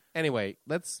sure. Anyway,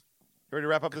 let's You ready to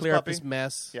wrap up this clear up puppy? this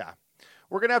mess. Yeah.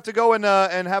 We're going to have to go and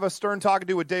have a stern talking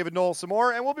to with David Knoll some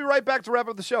more, and we'll be right back to wrap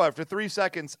up the show after 3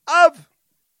 seconds of...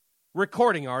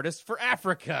 Recording artist for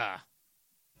Africa.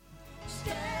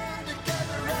 Stand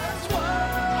together as one.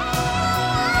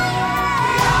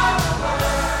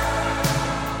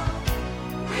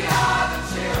 We are the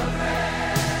children.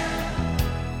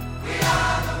 We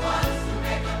are the ones who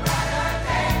make a brighter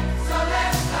day. So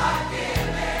let's start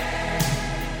giving.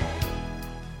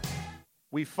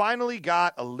 We finally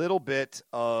got a little bit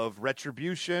of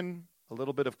retribution, a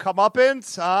little bit of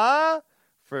comeuppance,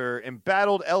 for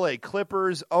embattled L.A.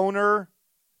 Clippers owner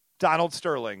Donald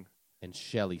Sterling, And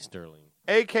Shelley Sterling.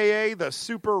 a.k.a. the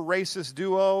super racist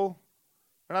duo.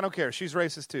 And I don't care. She's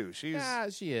racist, too. Yeah,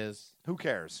 she is. Who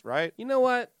cares, right? You know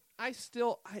what?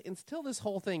 Until this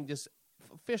whole thing just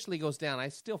officially goes down, I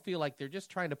still feel like they're just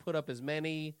trying to put up as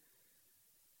many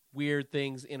weird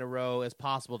things in a row as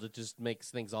possible to just make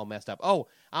things all messed up. Oh,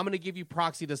 I'm going to give you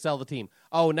proxy to sell the team.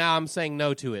 Oh, now I'm saying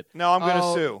no to it. No, I'm going to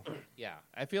Oh, sue. Yeah,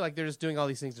 I feel like they're just doing all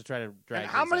these things to try to drag And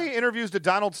how things many out. interviews did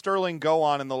Donald Sterling go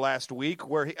on in the last week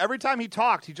where every time he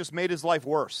talked, he just made his life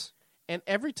worse? And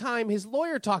every time his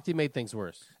lawyer talked, he made things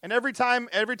worse. And every time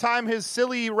his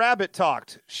silly rabbit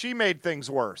talked, she made things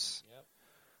worse. Yep.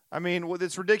 I mean,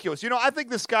 it's ridiculous. You know, I think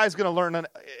this guy's going to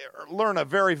learn a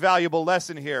very valuable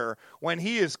lesson here when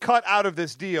he is cut out of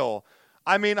this deal.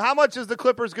 I mean, how much is the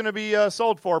Clippers going to be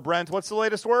sold for, Brent? What's the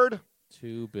latest word?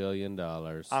 $2 billion.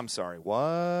 I'm sorry,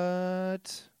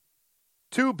 what?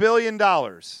 $2 billion.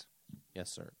 Yes,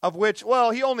 sir. Of which,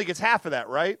 well, he only gets half of that,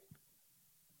 right?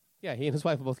 Yeah, he and his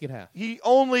wife will both get half. He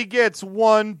only gets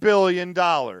 $1 billion.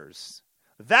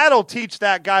 That'll teach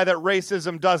that guy that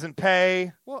racism doesn't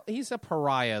pay. Well, he's a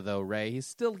pariah, though, Ray. He's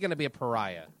still going to be a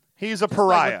pariah. He's a Just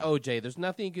pariah. Like with OJ, there's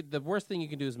nothing you could. The worst thing you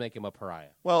can do is make him a pariah.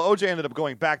 Well, OJ ended up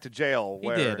going back to jail. He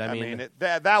Where, did. I mean,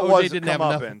 that OJ was didn't have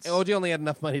enough. comeuppance. OJ only had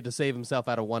enough money to save himself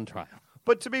out of one trial.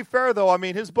 But to be fair, though, I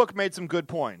mean, his book made some good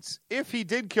points. If he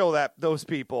did kill those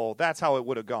people, that's how it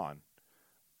would have gone.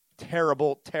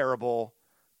 Terrible, terrible,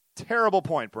 terrible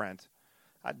point, Brent.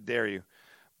 How dare you?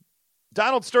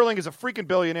 Donald Sterling is a freaking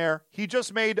billionaire. He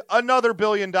just made another $1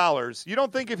 billion. You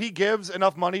don't think if he gives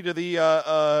enough money to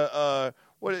the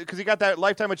because he got that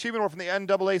Lifetime Achievement Award from the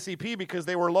NAACP because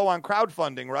they were low on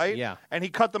crowdfunding, right? Yeah. And he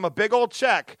cut them a big old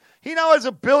check. He now has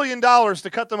 $1 billion to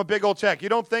cut them a big old check. You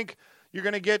don't think you're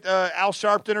going to get Al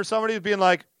Sharpton or somebody being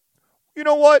like, you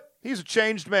know what? He's a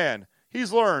changed man.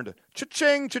 He's learned.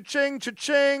 Cha-ching, cha-ching,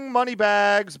 cha-ching, money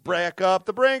bags, break up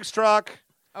the Brinks truck.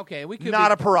 Okay, we could Not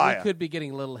be, a pariah. We could be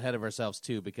getting a little ahead of ourselves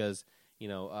too, because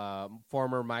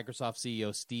former Microsoft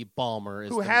CEO Steve Ballmer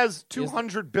Who has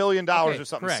 $200 billion or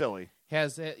something correct. silly.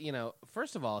 Has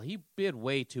first of all, he bid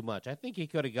way too much. I think he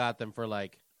could have got them for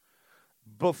like.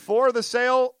 Before the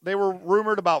sale, they were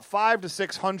rumored about $500 to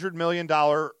 $600 million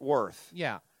worth.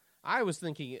 Yeah, I was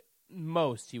thinking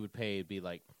most he would pay would be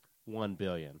like $1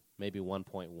 billion, maybe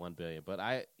 $1.1 billion. But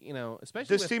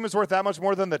especially This team is worth that much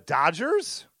more than the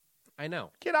Dodgers? I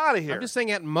know. Get out of here. I'm just saying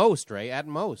at most, Ray. At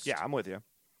most. Yeah, I'm with you.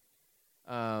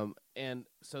 And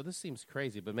so this seems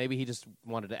crazy, but maybe he just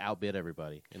wanted to outbid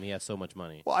everybody, and he has so much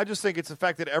money. Well, I just think it's the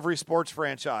fact that every sports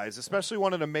franchise, especially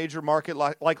one in a major market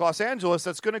like Los Angeles,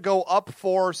 that's going to go up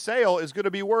for sale is going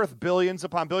to be worth billions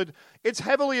upon billions. It's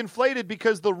heavily inflated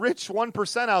because the rich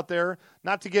 1% out there,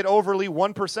 not to get overly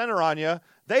 1%er on you,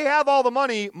 they have all the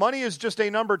money. Money is just a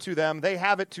number to them. They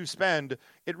have it to spend.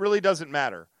 It really doesn't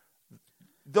matter.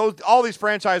 All these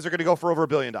franchises are going to go for over $1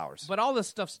 billion. But all this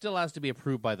stuff still has to be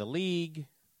approved by the league.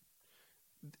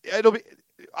 It'll be.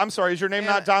 I'm sorry. Is your name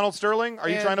not Donald Sterling? Are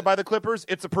you trying to buy the Clippers?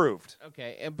 It's approved.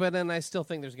 Okay, but then I still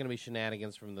think there's going to be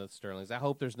shenanigans from the Sterlings. I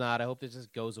hope there's not. I hope this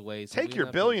just goes away. So Take we your don't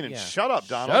have billion to, and shut up,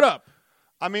 Donald. Shut up.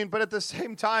 I mean, but at the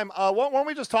same time, weren't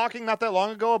we just talking not that long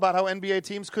ago about how NBA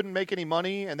teams couldn't make any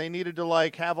money and they needed to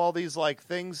like have all these like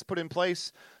things put in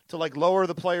place to like lower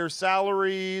the players'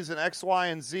 salaries and X, Y,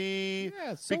 and Z?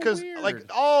 Yeah, it's so because weird. like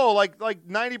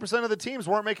 90% of the teams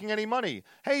weren't making any money.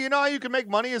 Hey, you know how you can make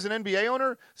money as an NBA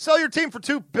owner? Sell your team for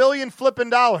 $2 billion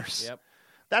flipping dollars. Yep.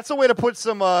 That's a way to put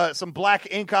some black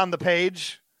ink on the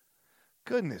page.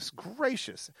 Goodness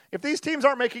gracious. If these teams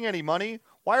aren't making any money,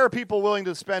 why are people willing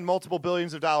to spend multiple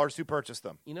billions of dollars to purchase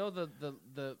them? You know the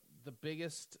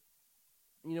biggest,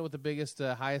 you know what the biggest,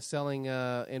 highest selling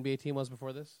NBA team was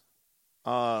before this?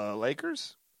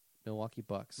 Lakers? Milwaukee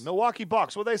Bucks. Milwaukee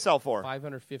Bucks. What do they sell for?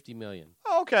 $550 million.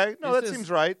 Oh, okay. No, This that is-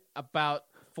 seems right. About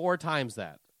 4 times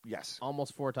that. Yes.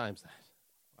 Almost 4 times that.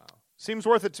 Wow. Seems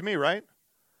worth it to me, right?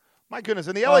 My goodness.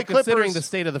 And the Well, LA considering Clippers. the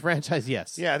state of the franchise,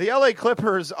 yes. Yeah, the LA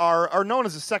Clippers are known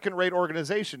as a second-rate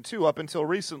organization too, up until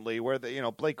recently, where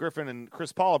Blake Griffin and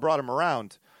Chris Paul brought him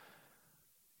around.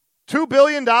 $2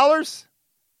 billion. $2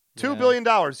 billion.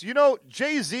 You know,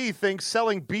 Jay-Z thinks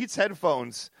selling Beats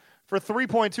headphones for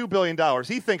 $3.2 billion.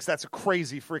 He thinks that's a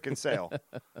crazy freaking sale.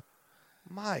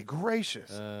 My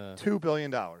gracious, $2 billion.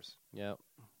 Yep.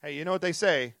 Hey, you know what they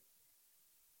say?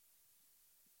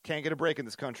 Can't get a break in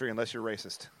this country unless you're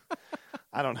racist.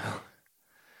 I don't know.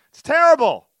 It's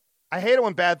terrible. I hate it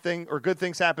when bad thing or good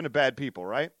things happen to bad people,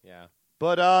 right? Yeah.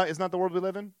 But isn't that the world we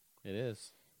live in? It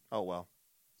is. Oh, well.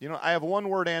 You know, I have one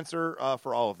word answer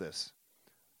for all of this.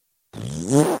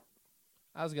 I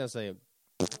was going to say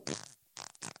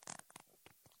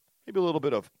Maybe a little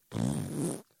bit of,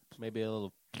 maybe a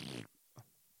little.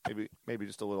 maybe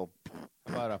just a little.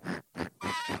 About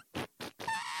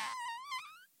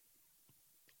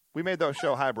We made the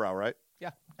show highbrow, right?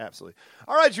 Yeah. Absolutely.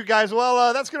 All right, you guys.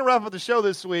 Well, that's going to wrap up the show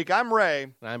this week. I'm Ray,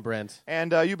 I'm Brent.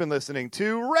 and you've been listening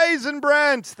to Raisin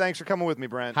Brent. Thanks for coming with me,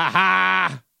 Brent. Ha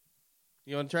ha!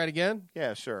 You want to try it again?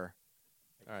 Yeah, sure.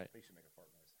 All right.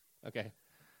 Okay.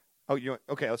 Oh,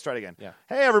 okay? Let's try it again. Yeah.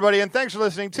 Hey, everybody, and thanks for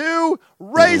listening to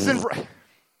Raisin Brent.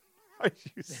 Are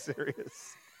you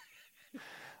serious?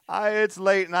 It's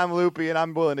late, and I'm loopy, and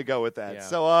I'm willing to go with that. Yeah.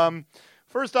 So,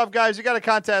 first off, guys, you got to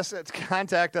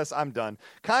contact us. I'm done.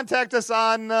 Contact us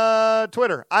on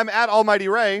Twitter. I'm at Almighty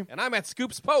Ray. And I'm at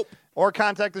Scoops Pope. Or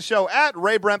contact the show at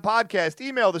Ray Brent Podcast.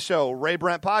 Email the show,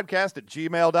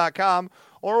 raybrentpodcast@gmail.com.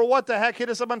 Or what the heck, hit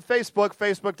us up on Facebook,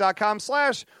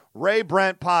 facebook.com/Ray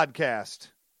Brent Podcast.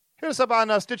 Hit us up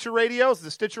on Stitcher Radio.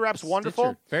 The Stitcher app's wonderful.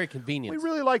 Stitcher. Very convenient. We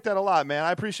really like that a lot, man.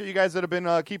 I appreciate you guys that have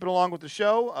been keeping along with the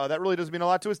show. That really does mean a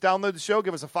lot to us. Download the show.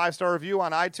 Give us a 5-star review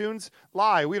on iTunes.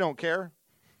 Lie. We don't care.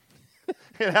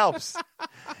 It helps.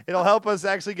 It'll help us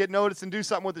actually get noticed and do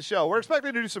something with the show. We're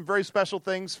expecting to do some very special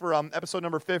things for episode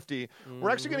number 50. We're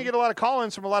actually going to get a lot of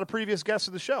call-ins from a lot of previous guests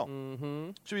of the show.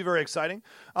 Should be very exciting.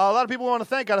 A lot of people we want to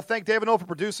thank. Got to thank David Noel for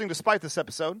producing despite this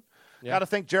episode. Yeah. Got to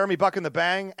thank Jeremy Buck in the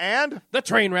Bang. And The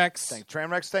Trainwrecks. thank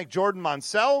Tramrex. Thank Jordan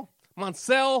Monsell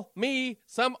Monsell, me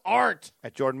some art.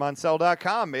 at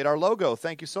JordanMonsell.com. Made our logo.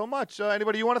 Thank you so much.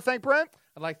 Anybody you want to thank, Brent?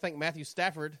 I'd like to thank Matthew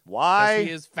Stafford. Why? 'cause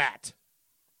he is fat.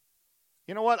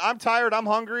 You know what? I'm tired, I'm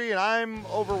hungry, and I'm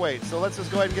overweight. So let's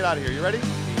just go ahead and get out of here. You ready?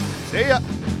 See ya.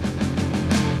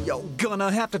 You're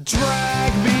gonna have to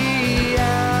drag me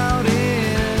out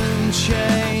in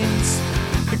chains.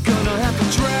 You're gonna have to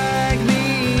drag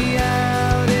me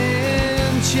out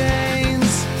in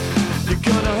chains. You're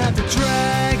gonna have to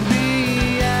drag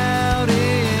me out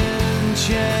in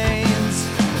chains.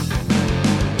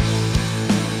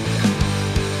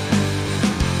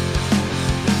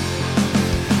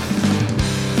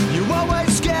 You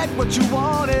always get what you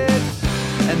wanted,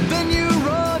 and then you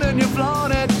run and you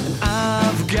flaunt it. And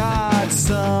I've got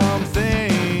some